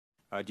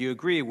Do you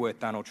agree with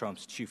Donald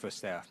Trump's Chief of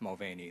Staff,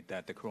 Mulvaney,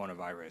 that the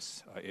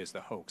coronavirus is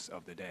the hoax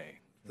of the day?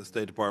 The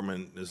State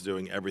Department is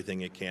doing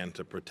everything it can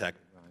to protect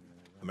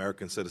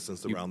American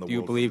citizens around the world. Do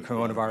you believe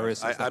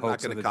coronavirus is the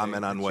hoax of the day? I'm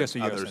not going to comment on what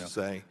others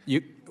say.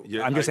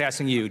 I'm just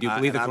asking you, do you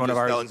believe the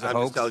coronavirus is a hoax?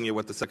 I'm just telling you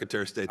what the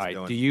Secretary of State's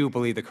doing. Do you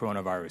believe the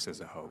coronavirus is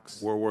a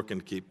hoax? We're working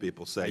to keep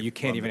people safe. You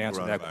can't even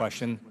answer that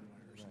question?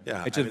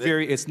 Yeah,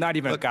 it's not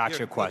even a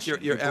gotcha question.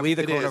 You believe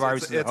the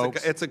coronavirus is a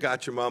hoax? It's a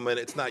gotcha moment.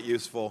 It's not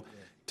useful.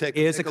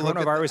 Is the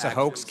coronavirus a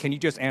hoax? Can you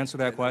just answer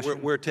that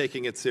question? We're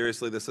taking it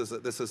seriously. This is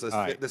a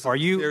serious. Are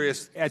you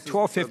at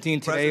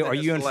 12:15 today? Are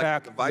you in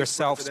fact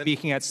yourself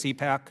speaking at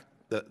CPAC?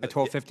 At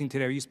 12:15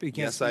 today, are you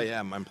speaking? Yes, I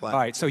am. I'm planning.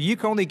 All right. So you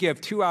can only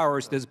give 2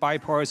 hours to this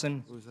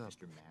bipartisan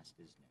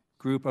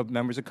group of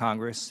members of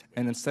Congress,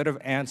 and instead of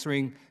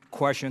answering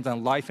questions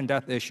on life and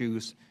death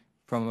issues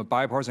from a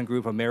bipartisan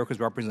group of America's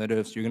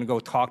representatives, you're going to go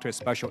talk to a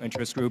special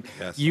interest group.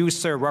 Yes. You,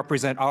 sir,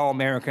 represent all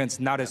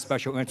Americans, not a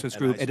special interest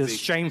group. It is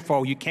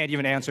shameful. You can't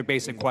even answer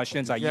basic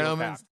questions. I yield back.